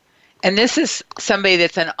 And this is somebody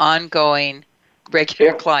that's an ongoing,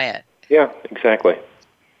 regular client. Yeah, exactly.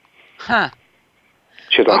 Huh.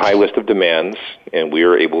 She has a high list of demands, and we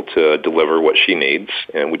are able to deliver what she needs,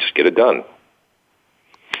 and we just get it done.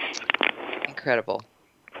 Incredible.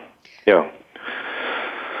 Yeah.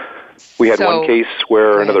 We had one case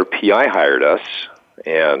where another PI hired us,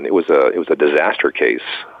 and it was a disaster case.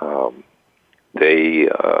 They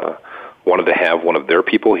wanted to have one of their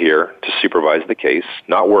people here to supervise the case,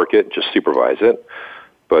 not work it, just supervise it.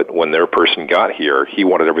 But when their person got here, he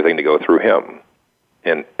wanted everything to go through him,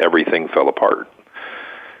 and everything fell apart.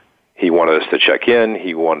 He wanted us to check in.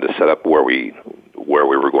 He wanted to set up where we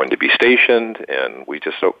were going to be stationed, and we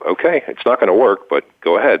just said, okay, it's not going to work, but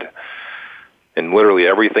go ahead. And literally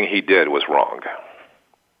everything he did was wrong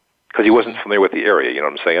because he wasn't familiar with the area. You know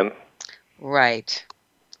what I'm saying? Right.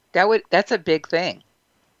 That's a big thing.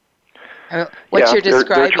 What you're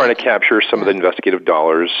describing. They're trying to capture some of the investigative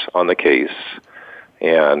dollars on the case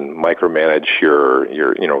and micromanage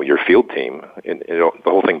your field team. And the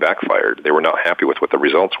whole thing backfired. They were not happy with what the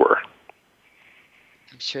results were.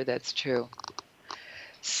 I'm sure that's true.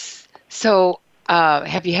 So,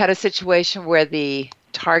 have you had a situation where the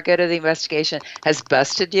target of the investigation has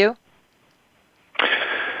busted you?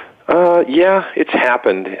 Yeah, it's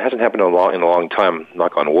happened. It hasn't happened in a long time,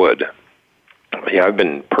 knock on wood. Yeah, I've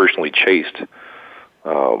been personally chased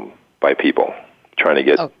by people trying to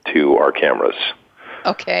get to our cameras.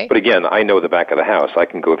 Okay. But again, I know the back of the house. I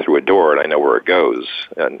can go through a door, and I know where it goes,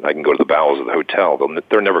 and I can go to the bowels of the hotel.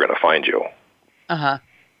 They're never going to find you. Uh-huh.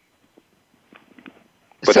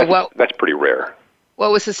 But so that's pretty rare.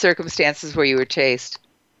 What was the circumstances where you were chased?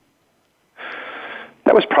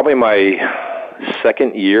 That was probably my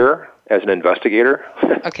second year as an investigator.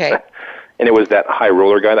 Okay. And it was that high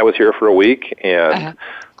roller guy that was here for a week, and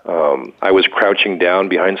I was crouching down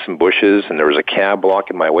behind some bushes, and there was a cab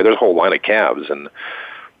blocking my way. There's a whole line of cabs, and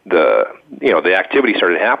the activity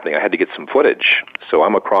started happening. I had to get some footage. So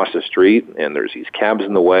I'm across the street, and there's these cabs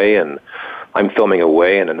in the way, and I'm filming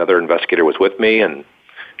away, and another investigator was with me, and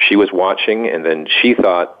she was watching, and then she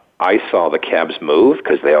thought I saw the cabs move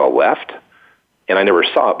because they all left. And I never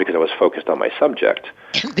saw it because I was focused on my subject.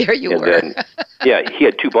 There you were. And then, he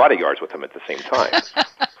had two bodyguards with him at the same time.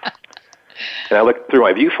 And I looked through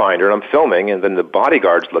my viewfinder, and I'm filming, and then the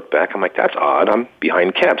bodyguards look back. I'm like, that's odd. I'm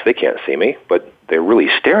behind cabs. They can't see me, but they're really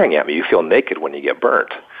staring at me. You feel naked when you get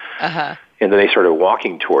burnt. Uh-huh. And then they started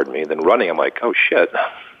walking toward me, then running. I'm like, oh, shit.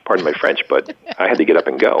 Pardon my French, but I had to get up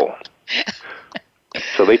and go.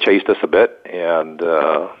 So they chased us a bit, and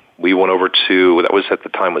we went over to, that was at the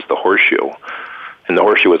time was the Horseshoe. And the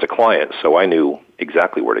Horseshoe was a client, so I knew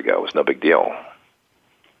exactly where to go. It was no big deal.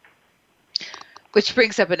 Which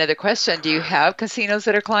brings up another question. Do you have casinos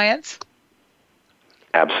that are clients?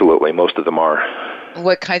 Absolutely. Most of them are.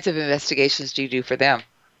 What kinds of investigations do you do for them?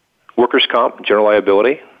 Workers' comp, general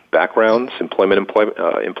liability, backgrounds, employment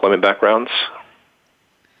backgrounds.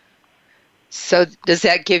 So does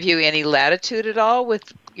that give you any latitude at all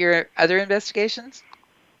with your other investigations?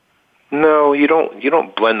 No, you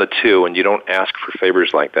don't blend the two, and you don't ask for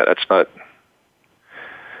favors like that. That's not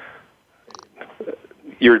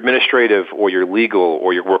your administrative or your legal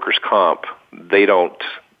or your workers' comp. They don't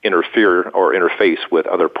interfere or interface with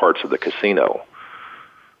other parts of the casino.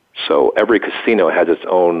 So every casino has its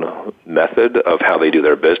own method of how they do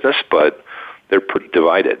their business, but they're pretty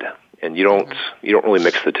divided, and you don't really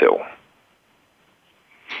mix the two.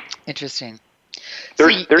 Interesting.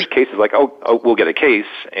 There's cases like, we'll get a case,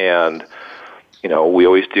 and, we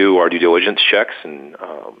always do our due diligence checks and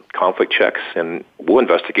conflict checks, and we'll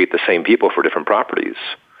investigate the same people for different properties.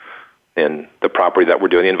 And the property that we're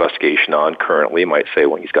doing the investigation on currently might say,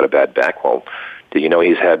 well, he's got a bad back. Well, Do you know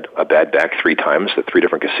he's had a bad back 3 times at 3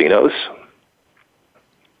 different casinos?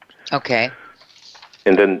 Okay.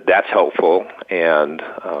 And then that's helpful. And,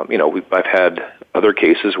 I've had other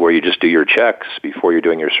cases where you just do your checks before you're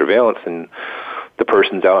doing your surveillance, and the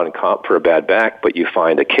person's out on comp for a bad back, but you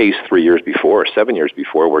find a case 3 years before or 7 years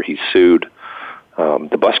before where he sued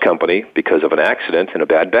the bus company because of an accident and a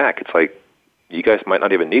bad back. It's like, you guys might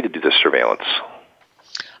not even need to do this surveillance.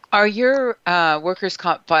 Are your workers'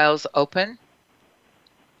 comp files open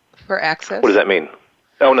for access? What does that mean?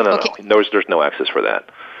 Oh, no. Okay. There's no access for that.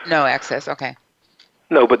 No access, okay.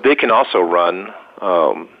 No, but they can also run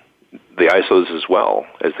the ISOs as well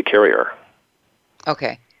as the carrier.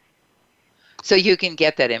 Okay. So you can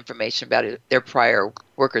get that information about their prior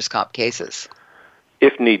workers' comp cases.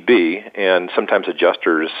 If need be, and sometimes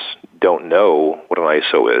adjusters don't know what an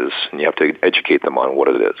ISO is, and you have to educate them on what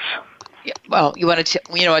it is. Yeah, well, you want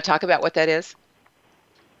to talk about what that is?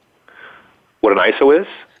 What an ISO is?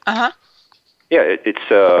 Uh-huh. Yeah, it's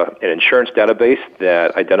an insurance database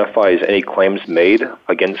that identifies any claims made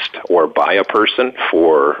against or by a person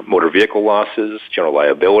for motor vehicle losses, general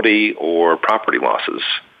liability, or property losses.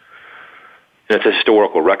 And it's a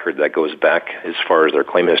historical record that goes back as far as their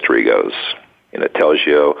claim history goes. And it tells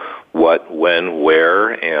you what, when,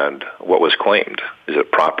 where, and what was claimed. Is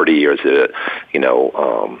it property, or is it,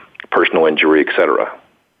 personal injury, et cetera?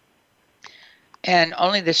 And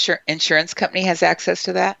only the insurance company has access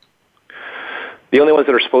to that? The only ones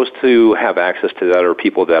that are supposed to have access to that are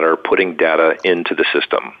people that are putting data into the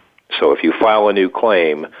system. So if you file a new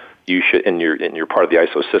claim, you should, and you're part of the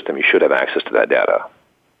ISO system, you should have access to that data.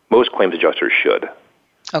 Most claims adjusters should.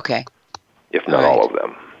 Okay. If not all of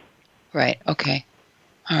them. Right. Okay.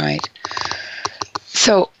 All right.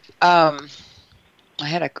 So, I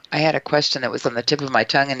had a question that was on the tip of my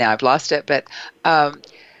tongue, and now I've lost it. But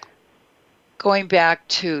going back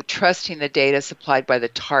to trusting the data supplied by the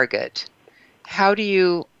target, how do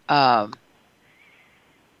you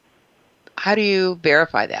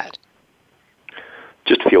verify that?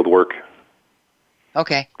 Just field work.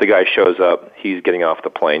 Okay. The guy shows up. He's getting off the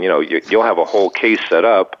plane. You'll have a whole case set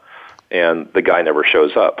up, and the guy never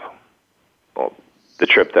shows up. Well, the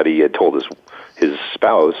trip that he had told his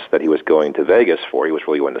spouse that he was going to Vegas for, he was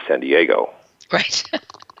really going to San Diego. Right.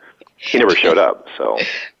 He never showed up. So,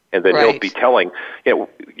 and then he'll be telling,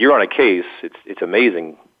 you're on a case. It's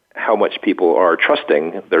amazing how much people are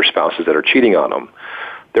trusting their spouses that are cheating on them.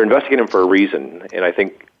 They're investigating them for a reason, and I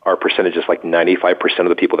think our percentage is like 95% of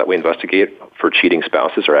the people that we investigate for cheating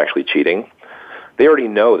spouses are actually cheating. They already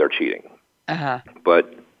know they're cheating,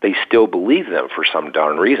 but they still believe them for some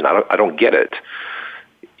darn reason. I don't get it.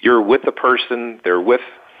 You're with the person, they're with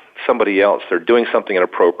somebody else, they're doing something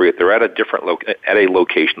inappropriate, they're at a different at a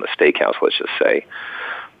location, the steakhouse, let's just say,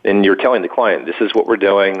 and you're telling the client, this is what we're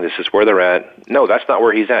doing, this is where they're at. No, that's not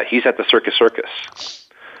where he's at. He's at the circus.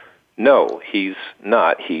 No, he's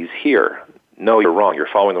not. He's here. No, you're wrong. You're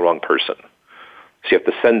following the wrong person. So you have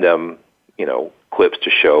to send them, clips to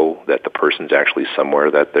show that the person's actually somewhere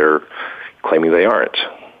that they're claiming they aren't.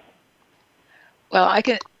 Well,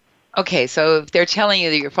 okay, so if they're telling you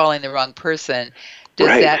that you're following the wrong person, does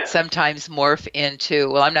that sometimes morph into,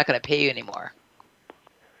 well, I'm not going to pay you anymore?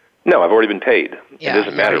 No, I've already been paid. Yeah, it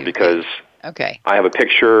doesn't matter because I have a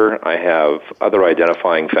picture, I have other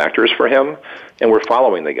identifying factors for him, and we're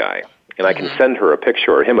following the guy. And I can send her a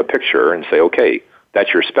picture or him a picture and say, okay,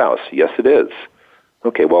 that's your spouse. Yes, it is.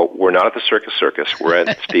 Okay, well, we're not at the circus. We're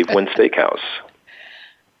at Steve Wynn's Steakhouse.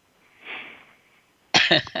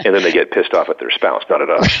 And then they get pissed off at their spouse, not at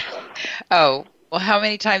us. Oh, well, how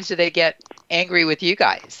many times do they get angry with you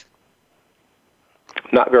guys?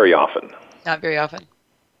 Not very often. Not very often?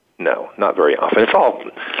 No, not very often. It's all,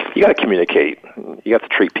 you got to communicate. You have to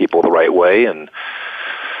treat people the right way, and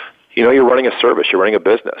you're running a service, you're running a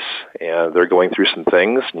business, and they're going through some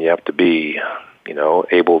things, and you have to be,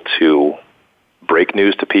 able to break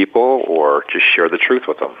news to people or just share the truth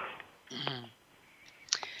with them. Mm-hmm.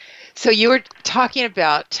 So you were talking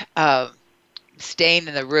about staying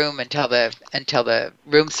in the room until the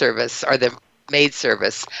room service or the maid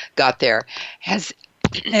service got there. Have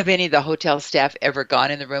any of the hotel staff ever gone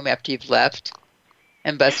in the room after you've left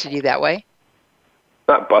and busted you that way?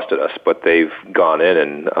 Not busted us, but they've gone in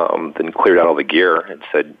and then cleared out all the gear and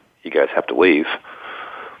said, you guys have to leave.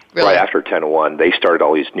 Really? Right after 10-1, they started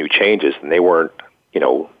all these new changes, and they weren't, they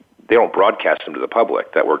don't broadcast them to the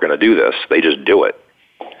public that we're going to do this. They just do it.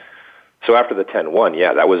 So after the 10-1,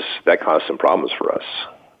 that caused some problems for us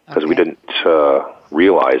because we didn't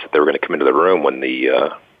realize that they were going to come into the room when you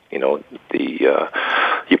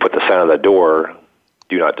put the sign on the door,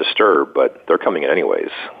 do not disturb, but they're coming in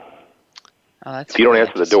anyways. Oh, that's if you don't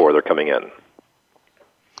answer the door, they're coming in.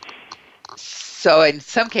 So in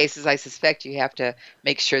some cases, I suspect you have to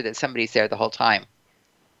make sure that somebody's there the whole time.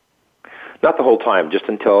 Not the whole time, just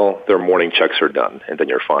until their morning checks are done, and then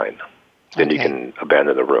you're fine. Then you can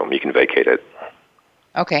abandon the room. You can vacate it.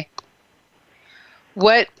 Okay.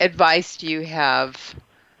 What advice do you have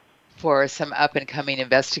for some up-and-coming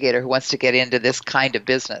investigator who wants to get into this kind of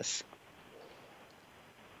business?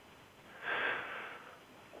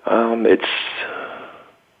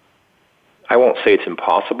 I won't say it's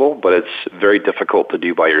impossible, but it's very difficult to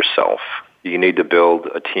do by yourself. You need to build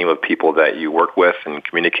a team of people that you work with and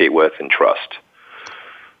communicate with and trust.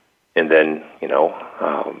 And then,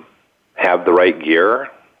 have the right gear,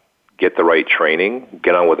 get the right training,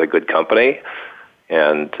 get on with a good company,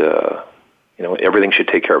 and, everything should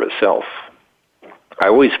take care of itself. I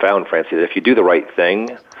always found, Francie, that if you do the right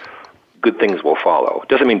thing, good things will follow. It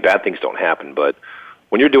doesn't mean bad things don't happen, but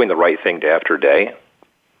when you're doing the right thing day after day,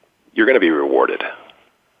 you're going to be rewarded.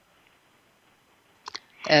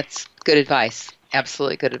 That's good advice.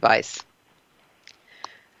 Absolutely good advice.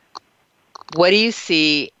 What do you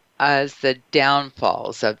see as the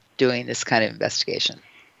downfalls of doing this kind of investigation?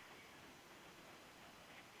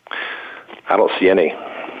 I don't see any.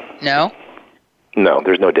 No? No,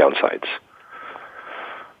 there's no downsides.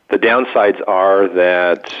 The downsides are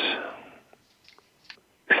that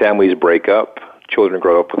families break up, children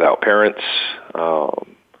grow up without parents.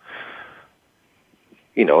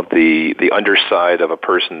 The underside of a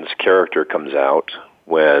person's character comes out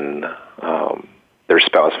when their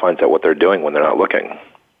spouse finds out what they're doing when they're not looking.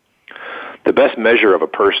 The best measure of a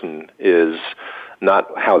person is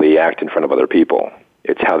not how they act in front of other people.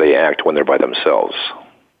 It's how they act when they're by themselves.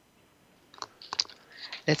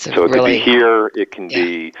 So it could be here, it can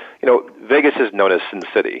be, Vegas is known as Sin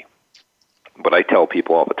City. But I tell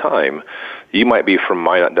people all the time, you might be from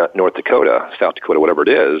North Dakota, South Dakota, whatever it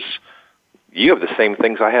is. You have the same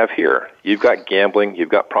things I have here. You've got gambling, you've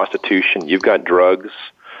got prostitution, you've got drugs.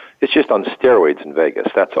 It's just on steroids in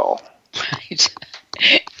Vegas, that's all. Right.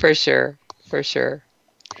 For sure.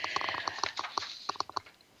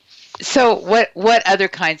 So what other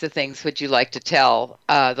kinds of things would you like to tell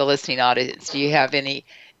the listening audience? Do you have any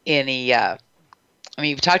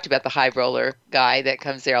you've talked about the high roller guy that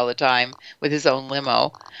comes there all the time with his own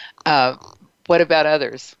limo. What about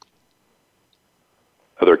others?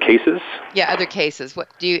 Other cases? Yeah, other cases.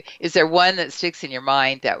 Is there one that sticks in your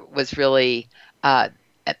mind that was really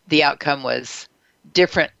the outcome was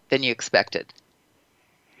different than you expected?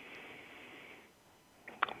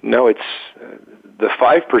 No, it's the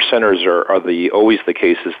 5%ers are always the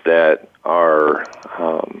cases that are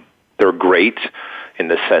they're great in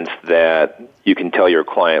the sense that you can tell your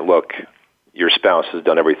client, look, your spouse has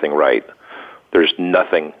done everything right. There's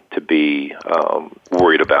nothing to be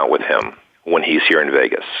worried about with him when he's here in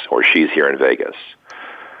Vegas or she's here in Vegas.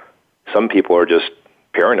 Some people are just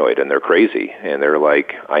paranoid and they're crazy and they're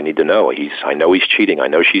like, I need to know. I know he's cheating. I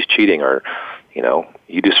know she's cheating. Or,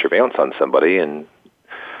 you do surveillance on somebody and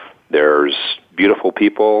there's beautiful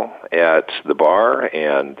people at the bar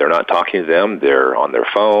and they're not talking to them. They're on their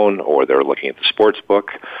phone or they're looking at the sports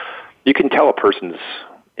book. You can tell a person's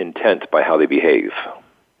intent by how they behave.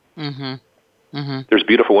 Mm-hmm. Mm-hmm. There's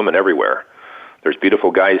beautiful women everywhere. There's beautiful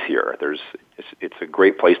guys here. It's a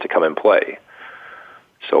great place to come and play.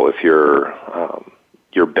 So if you're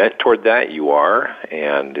bent toward that, you are,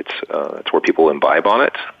 and it's where people imbibe on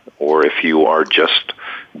it. Or if you are just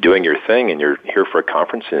doing your thing and you're here for a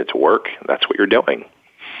conference and it's work, that's what you're doing.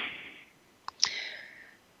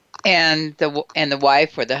 And the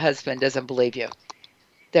wife or the husband doesn't believe you.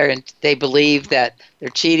 They believe that they're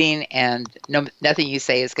cheating, and nothing you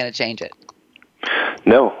say is going to change it.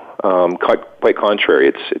 No, quite contrary.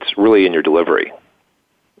 It's really in your delivery.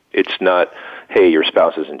 It's not, hey, your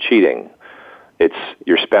spouse isn't cheating. It's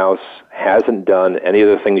your spouse hasn't done any of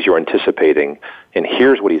the things you're anticipating, and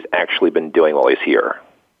here's what he's actually been doing while he's here.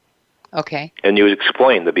 Okay. And you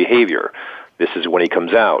explain the behavior. This is when he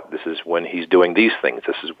comes out. This is when he's doing these things.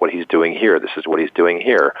 This is what he's doing here. This is what he's doing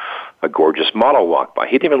here. A gorgeous model walked by.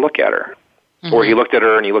 He didn't even look at her. Mm-hmm. Or he looked at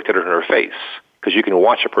her and he looked at her in her face. Because you can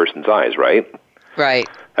watch a person's eyes, right? Right.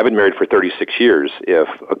 I've been married for 36 years. If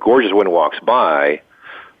a gorgeous woman walks by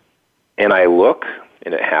and I look,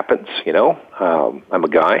 and it happens, I'm a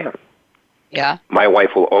guy. Yeah. My wife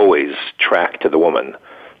will always track to the woman.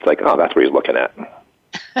 It's like, oh, that's what he's looking at.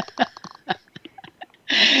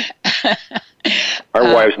 Our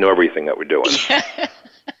wives know everything that we're doing.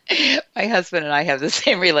 My husband and I have the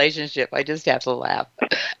same relationship. I just have to laugh.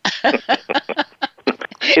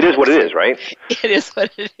 It is what it is, right? It is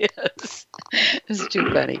what it is. It's too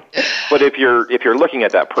funny. But if you're looking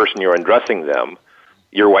at that person, you're undressing them,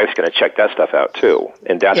 your wife's going to check that stuff out too.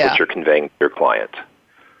 And that's what you're conveying to your client.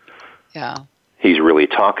 Yeah. He's really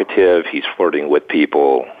talkative. He's flirting with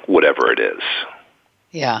people, whatever it is.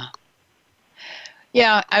 Yeah.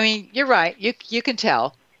 Yeah, I mean, you're right. You can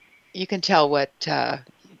tell. You can tell what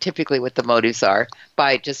typically what the motives are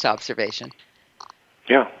by just observation.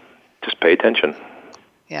 Yeah, just pay attention.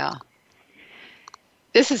 Yeah.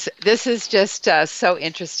 This is just so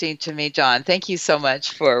interesting to me, John. Thank you so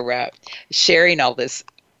much for sharing all this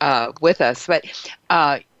with us. But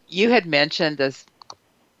you had mentioned this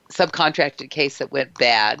subcontracted case that went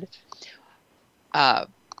bad.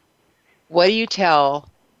 What do you tell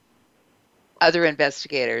other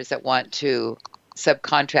investigators that want to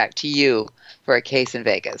subcontract to you for a case in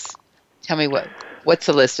Vegas? Tell me what's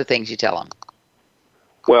the list of things you tell them?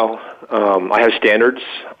 Well, I have standards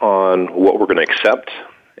on what we're going to accept,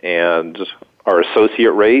 and our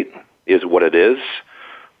associate rate is what it is.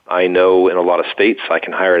 I know in a lot of states I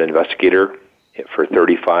can hire an investigator for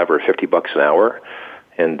 $35 or $50 an hour,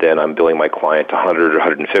 and then I'm billing my client $100 or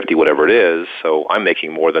 $150, whatever it is, so I'm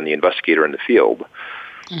making more than the investigator in the field.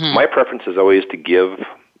 Mm-hmm. My preference is always to give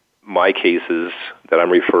my cases that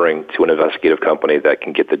I'm referring to an investigative company that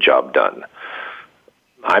can get the job done.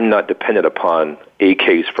 I'm not dependent upon a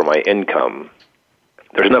case for my income.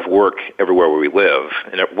 There's enough work everywhere where we live,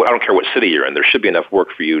 and I don't care what city you're in, there should be enough work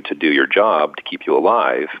for you to do your job, to keep you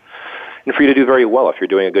alive, and for you to do very well if you're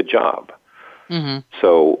doing a good job. Mm-hmm.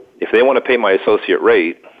 So if they want to pay my associate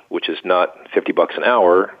rate, which is not $50 an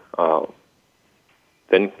hour,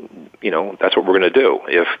 then, that's what we're going to do.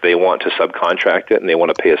 If they want to subcontract it and they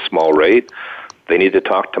want to pay a small rate, they need to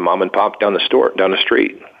talk to mom and pop down the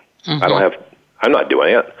street. Mm-hmm. I'm not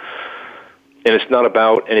doing it. And it's not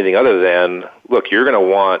about anything other than, look, you're going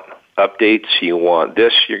to want updates, you want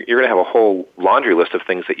this, you're going to have a whole laundry list of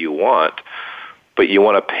things that you want, but you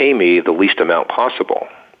want to pay me the least amount possible.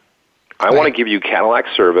 I want to give you Cadillac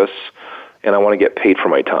service, and I want to get paid for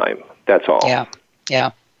my time. That's all.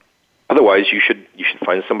 Yeah. Otherwise, you should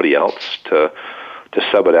find somebody else to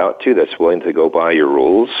sub it out to that's willing to go by your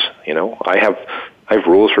rules. I have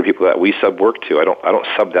rules for people that we sub work to. I don't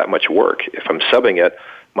sub that much work. If I'm subbing it,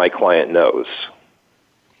 my client knows.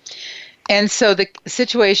 And so the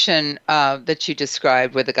situation that you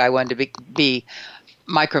described where the guy wanted to be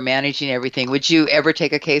micromanaging everything, would you ever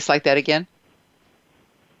take a case like that again?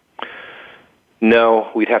 No,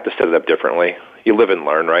 we'd have to set it up differently. You live and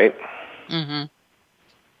learn, right? Mm-hmm.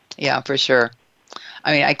 Yeah, for sure.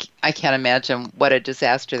 I mean, I can't imagine what a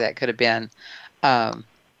disaster that could have been.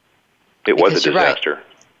 It was a disaster. Right.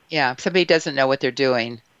 Yeah, somebody doesn't know what they're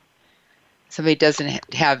doing. Somebody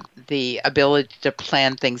doesn't have the ability to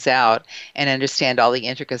plan things out and understand all the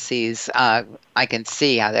intricacies. I can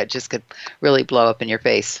see how that just could really blow up in your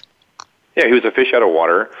face. Yeah, he was a fish out of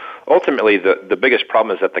water. Ultimately, the biggest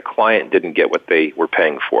problem is that the client didn't get what they were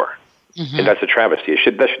paying for. Mm-hmm. And that's a travesty.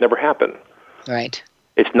 That should never happen. Right.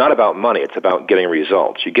 It's not about money. It's about getting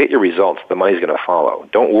results. You get your results, the money's going to follow.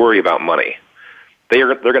 Don't worry about money.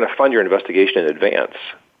 They're going to fund your investigation in advance.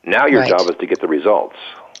 Now your job is to get the results.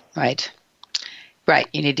 Right.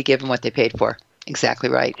 You need to give them what they paid for. Exactly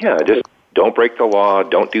right. Yeah, just don't break the law.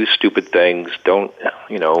 Don't do stupid things. Don't,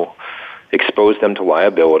 expose them to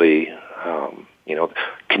liability.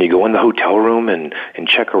 Can you go in the hotel room and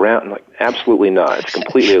check around? I'm like, absolutely not. It's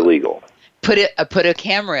completely illegal. Put a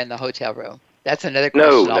camera in the hotel room. That's another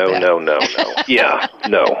question. No. Yeah,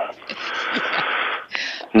 no.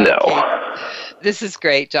 No. This is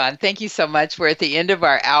great, John. Thank you so much. We're at the end of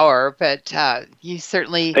our hour, but you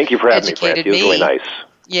certainly Thank you for having me, Francie. It was really nice.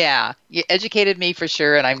 Yeah, you educated me for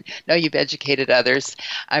sure, and I know you've educated others.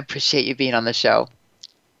 I appreciate you being on the show.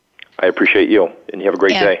 I appreciate you, and you have a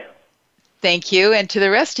great day. Thank you, and to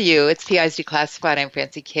the rest of you, it's PI's Declassified. I'm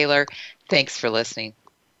Francie Kaler. Thanks for listening.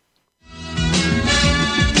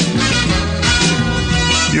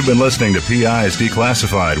 You've been listening to PI's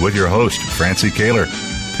Declassified with your host, Francie Kaler.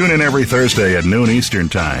 Tune in every Thursday at noon Eastern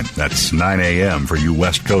Time. That's 9 a.m. for you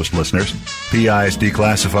West Coast listeners. PI's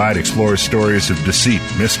Declassified explores stories of deceit,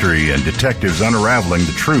 mystery, and detectives unraveling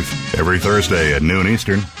the truth. Every Thursday at noon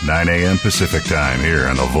Eastern, 9 a.m. Pacific Time here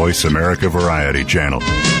on the Voice America Variety Channel.